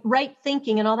 right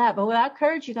thinking and all that. But without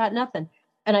courage, you got nothing.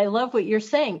 And I love what you're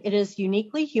saying. It is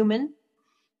uniquely human.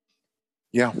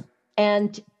 Yeah.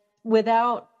 And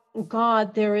without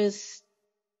God, there is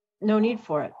no need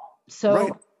for it.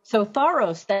 So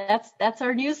Tharos, that's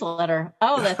our newsletter.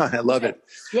 Oh, that's I love it.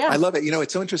 Yeah. I love it.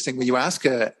 It's so interesting when you ask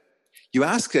a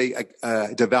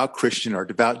devout Christian or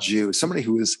devout Jew, somebody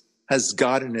who has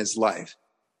God in his life,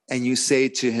 and you say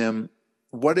to him,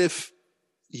 what if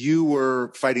you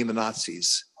were fighting the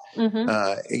Nazis?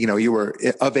 You were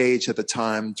of age at the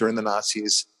time during the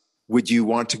Nazis. Would you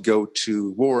want to go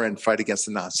to war and fight against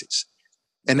the Nazis?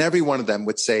 And every one of them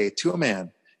would say to a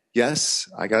man, yes,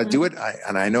 I got to do it.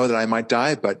 And I know that I might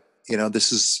die, but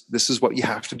this is what you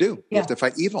have to do. You have to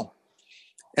fight evil.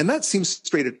 And that seems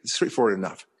straightforward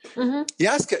enough. You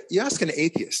ask an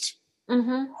atheist.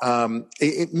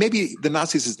 Maybe the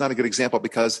Nazis is not a good example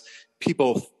because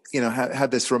people, have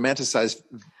this romanticized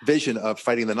vision of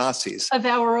fighting the Nazis of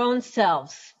our own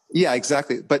selves. Yeah,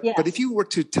 exactly. But if you were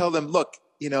to tell them, look,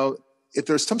 if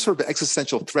there's some sort of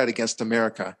existential threat against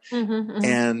America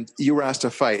and you were asked to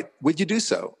fight, would you do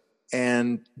so?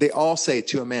 And they all say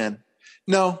to a man,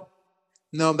 no,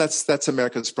 that's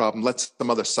America's problem. Let some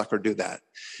other sucker do that.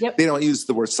 Yep. They don't use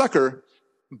the word sucker,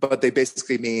 but they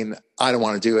basically mean, I don't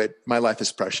want to do it. My life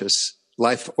is precious.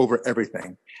 Life over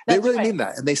everything. They really mean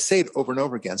that. And they say it over and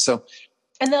over again. So,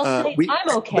 and they'll say,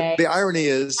 I'm okay. The irony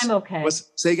is, I'm okay.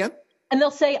 Say again? And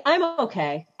they'll say, I'm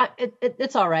okay.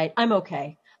 It's all right. I'm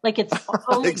okay. Like it's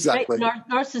only exactly.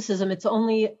 Narcissism.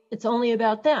 It's only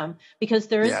about them because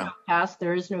there is no past,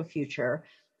 there is no future,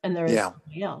 and there is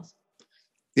nobody else.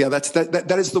 Yeah,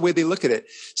 that is the way they look at it.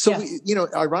 So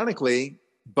ironically,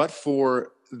 but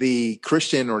for the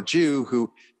Christian or Jew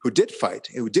who did fight,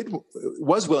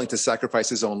 was willing to sacrifice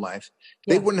his own life,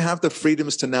 they wouldn't have the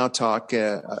freedoms to now talk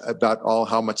about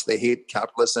how much they hate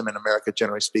capitalism in America,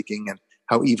 generally speaking, and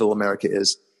how evil America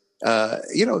is.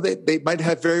 They might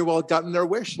have very well gotten their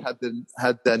wish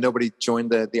had nobody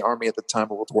joined the army at the time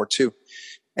of World War II.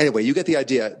 Anyway, you get the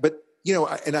idea. But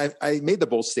I made the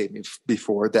bold statement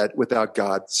before that without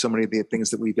God, so many of the things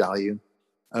that we value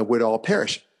would all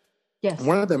perish. Yes. And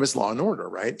one of them is law and order,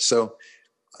 right? So,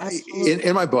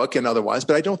 in my book and otherwise,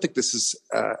 but I don't think this is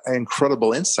an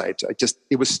incredible insight.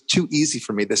 It was too easy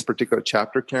for me, this particular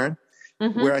chapter, Karen,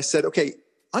 where I said, okay,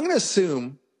 I'm going to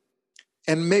assume.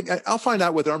 And maybe I'll find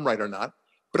out whether I'm right or not,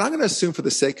 but I'm going to assume for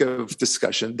the sake of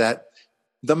discussion that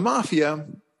the mafia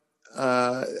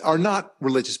are not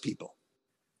religious people.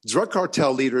 Drug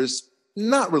cartel leaders,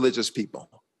 not religious people.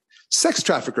 Sex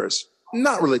traffickers,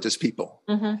 not religious people.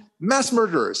 Mass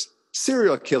murderers,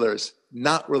 serial killers,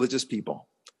 not religious people.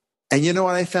 And you know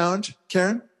what I found,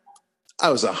 Karen? I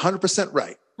was 100%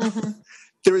 right.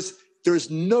 There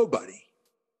is nobody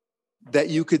that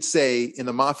you could say in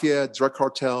the mafia, drug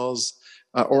cartels,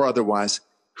 or otherwise,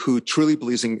 who truly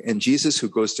believes in Jesus, who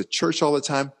goes to church all the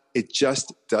time. It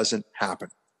just doesn't happen.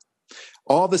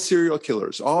 All the serial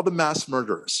killers, all the mass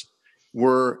murderers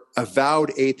were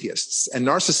avowed atheists and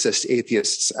narcissist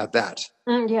atheists at that.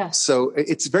 Yes. So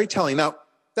it's very telling. Now,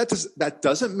 that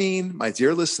doesn't mean, my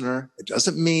dear listener, it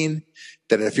doesn't mean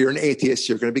that if you're an atheist,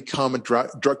 you're going to become a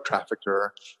drug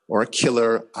trafficker or a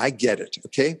killer. I get it,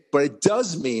 okay? But it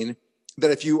does mean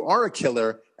that if you are a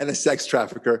killer and a sex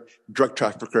trafficker, drug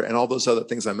trafficker, and all those other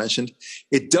things I mentioned,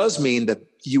 it does mean that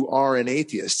you are an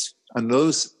atheist under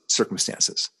those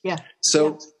circumstances. Yeah.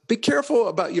 So be careful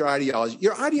about your ideology.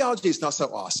 Your ideology is not so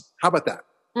awesome. How about that?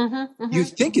 You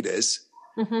think it is,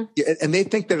 and they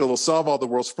think that it will solve all the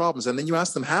world's problems. And then you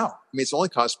ask them how. I mean, it's only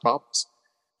caused problems.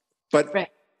 But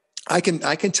I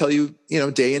can tell you,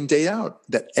 day in, day out,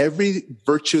 that every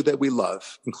virtue that we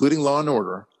love, including law and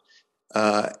order,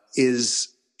 is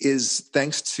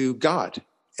thanks to God.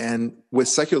 And with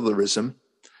secularism,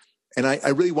 and I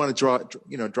really want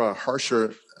to draw a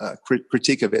harsher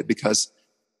critique of it, because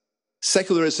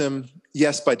secularism,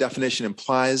 yes, by definition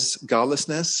implies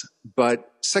godlessness,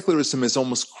 but secularism is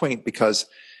almost quaint, because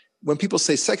when people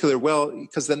say secular, well,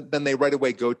 because then they right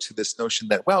away go to this notion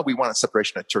that, well, we want a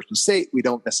separation of church and state. We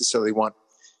don't necessarily want,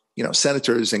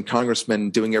 senators and congressmen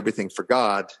doing everything for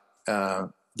God.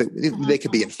 They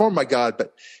could be informed by God,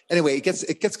 but anyway, it gets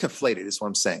conflated, is what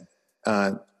I'm saying.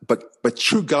 But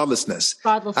true godlessness,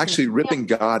 actually ripping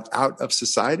God out of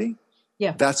society,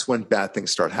 that's when bad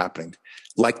things start happening.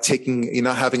 Like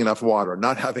not having enough water,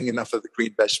 not having enough of the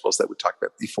green vegetables that we talked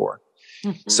about before.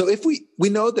 Mm-hmm. So if we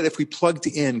know that if we plugged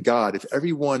in God, if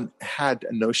everyone had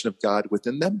a notion of God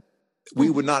within them, we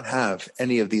would not have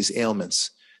any of these ailments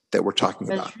that we're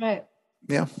talking about. That's right.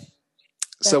 Yeah.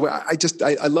 So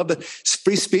I love that.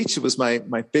 Free speech was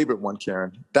my favorite one,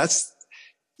 Karen.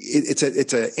 It's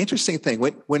an interesting thing.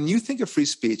 When you think of free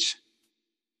speech,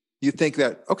 you think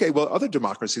that, okay, well, other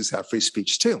democracies have free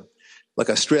speech too, like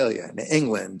Australia and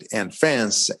England and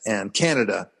France and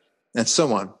Canada and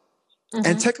so on. Mm-hmm.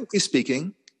 And technically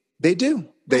speaking, they do.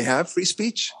 They have free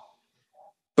speech,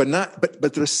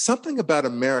 but there's something about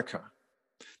America.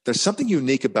 There's something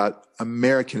unique about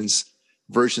Americans'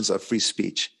 versions of free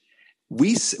speech.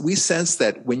 We sense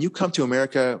that when you come to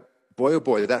America, boy, oh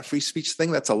boy, that free speech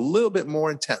thing, that's a little bit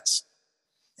more intense.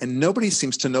 And nobody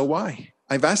seems to know why.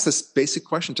 I've asked this basic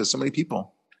question to so many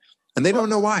people, and they don't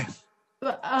know why.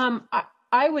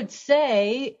 I would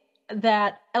say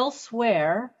that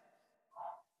elsewhere,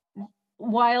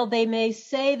 while they may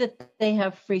say that they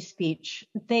have free speech,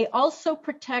 they also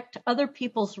protect other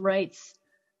people's rights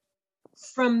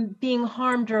from being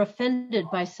harmed or offended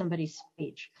by somebody's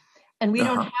speech. And we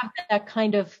don't have that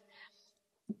kind of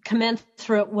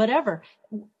commensurate whatever.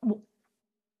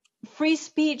 Free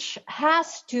speech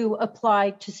has to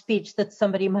apply to speech that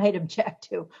somebody might object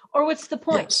to. Or what's the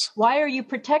point? Yes. Why are you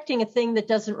protecting a thing that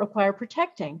doesn't require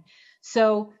protecting?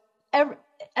 So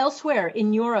elsewhere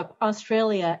in Europe,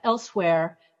 Australia,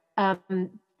 elsewhere,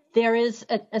 there is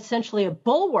essentially a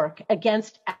bulwark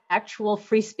against actual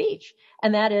free speech.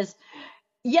 And that is,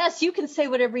 yes, you can say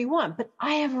whatever you want, but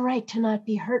I have a right to not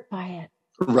be hurt by it.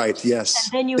 Right. Yes.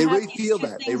 And then they really feel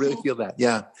that. They really feel that.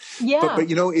 Yeah. Yeah.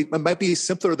 But it might be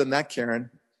simpler than that,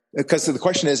 Karen, because the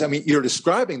question is, you're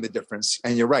describing the difference,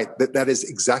 and you're right. That is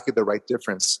exactly the right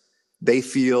difference. They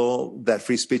feel that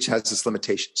free speech has its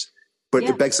limitations, but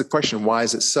it begs the question, why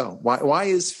is it so? Why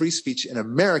is free speech in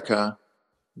America,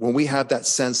 when we have that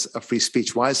sense of free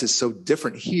speech, why is it so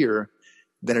different here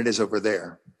than it is over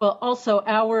there? Well, also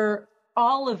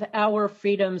all of our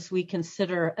freedoms we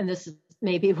consider, and this is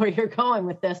maybe where you're going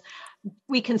with this,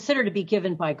 we consider to be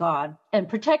given by God and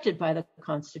protected by the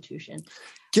Constitution.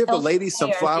 Give the lady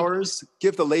some flowers.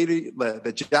 Give the lady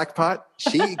the jackpot.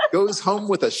 She goes home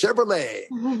with a Chevrolet.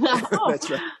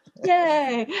 That's right.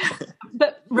 Yay.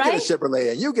 But right. You get a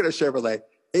Chevrolet and you get a Chevrolet.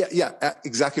 Yeah,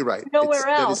 exactly right. Nowhere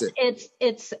else.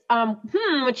 It's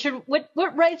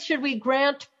what rights should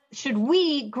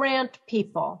we grant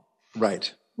people?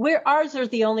 Right. Ours are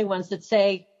the only ones that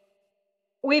say,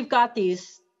 we've got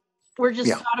these. We're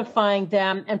just codifying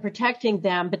them and protecting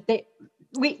them, but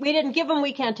we didn't give them.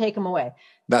 We can't take them away.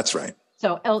 That's right.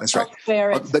 So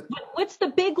elsewhere, what's the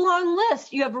big long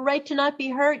list? You have a right to not be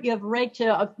hurt. You have a right to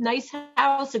a nice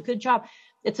house, a good job.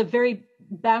 It's a very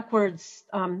backwards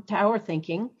to our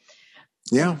thinking.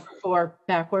 Yeah. Or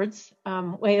backwards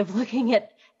way of looking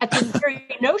at the very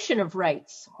notion of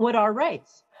rights. What are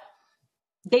rights?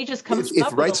 They just come.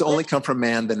 If rights only come from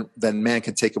man, then man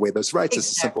can take away those rights. Exactly.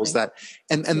 It's as simple as that.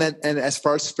 And as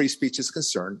far as free speech is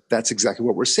concerned, that's exactly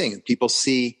what we're seeing. People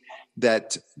see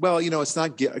that, well, it's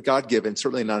not God-given,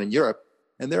 certainly not in Europe,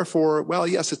 and therefore, well,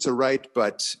 yes, it's a right,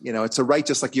 but it's a right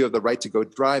just like you have the right to go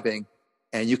driving,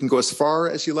 and you can go as far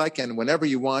as you like and whenever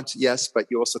you want. Yes, but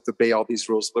you also have to obey all these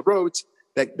rules of the roads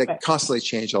that constantly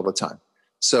change all the time.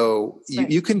 So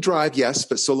you can drive, yes,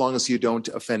 but so long as you don't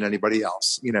offend anybody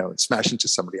else, smash into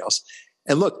somebody else.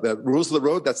 And look, the rules of the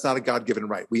road, that's not a God-given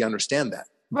right. We understand that.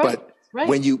 Right. But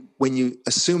when you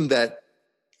assume that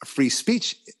free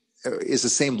speech is the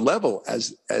same level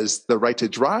as the right to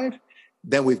drive,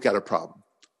 then we've got a problem.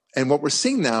 And what we're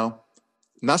seeing now,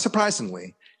 not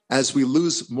surprisingly, as we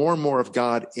lose more and more of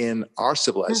God in our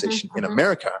civilization in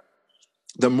America,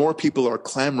 the more people are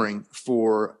clamoring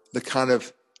for the kind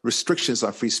of restrictions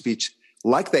on free speech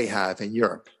like they have in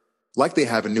Europe, like they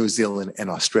have in New Zealand and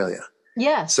Australia.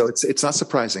 Yes. So it's not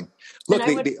surprising. Look,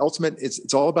 the ultimate,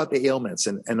 it's all about the ailments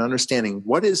and understanding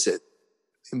what is it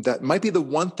that might be the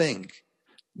one thing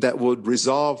that would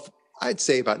resolve, I'd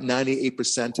say, about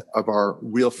 98% of our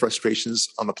real frustrations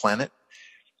on the planet.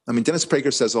 I mean, Dennis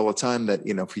Prager says all the time that,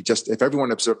 if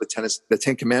everyone observed the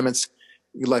 10 Commandments,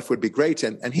 your life would be great.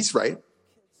 And he's right.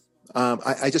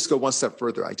 I just go one step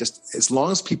further. As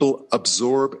long as people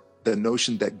absorb the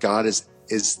notion that God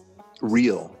is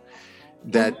real,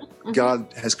 that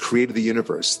God has created the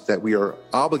universe, that we are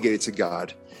obligated to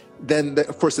God, then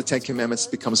of course the 10 Commandments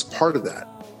becomes part of that.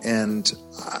 And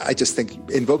I just think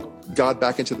invoke God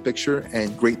back into the picture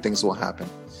and great things will happen.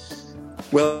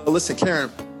 Well, listen,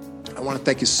 Karen, I want to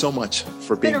thank you so much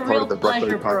for being part of the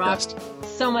Brock-Larry podcast.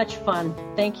 So much fun.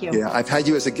 Thank you. Yeah, I've had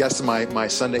you as a guest on my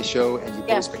Sunday show, and you've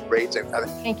always been great.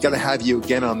 I've got to have you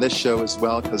again on this show as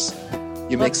well, because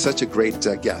you make such a great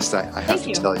guest. I have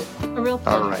to tell you. A real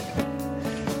pleasure. All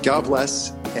right. God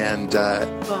bless. And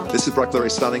this is Brock-Larry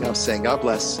signing off, saying God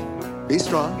bless. Be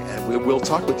strong, and we will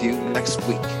talk with you next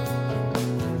week.